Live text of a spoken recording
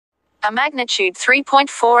A magnitude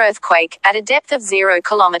 3.4 earthquake, at a depth of 0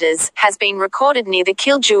 kilometers, has been recorded near the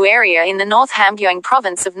Kilju area in the North Hamgyong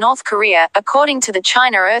province of North Korea, according to the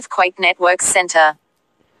China Earthquake Network Center.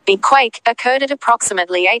 The quake occurred at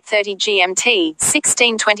approximately 8:30 GMT,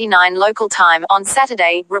 16:29 local time, on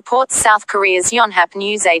Saturday, reports South Korea's Yonhap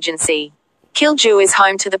news agency. Kilju is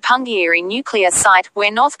home to the Punggye-ri nuclear site, where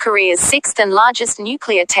North Korea's sixth and largest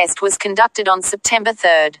nuclear test was conducted on September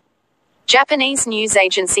 3. Japanese news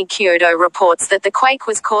agency Kyodo reports that the quake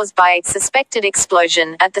was caused by a suspected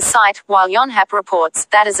explosion at the site, while Yonhap reports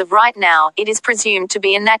that as of right now, it is presumed to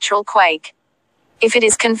be a natural quake. If it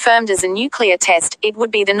is confirmed as a nuclear test, it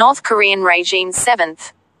would be the North Korean regime's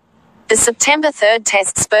seventh. The September 3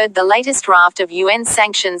 test spurred the latest raft of UN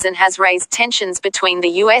sanctions and has raised tensions between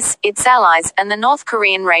the US, its allies, and the North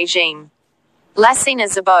Korean regime. Lassina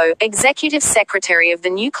Zabo, Executive Secretary of the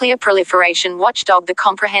Nuclear Proliferation Watchdog, the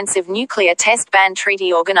Comprehensive Nuclear Test Ban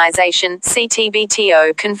Treaty Organization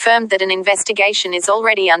 (CTBTO), confirmed that an investigation is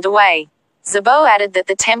already underway. Zabo added that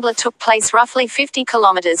the temblor took place roughly 50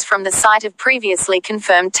 kilometers from the site of previously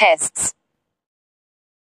confirmed tests.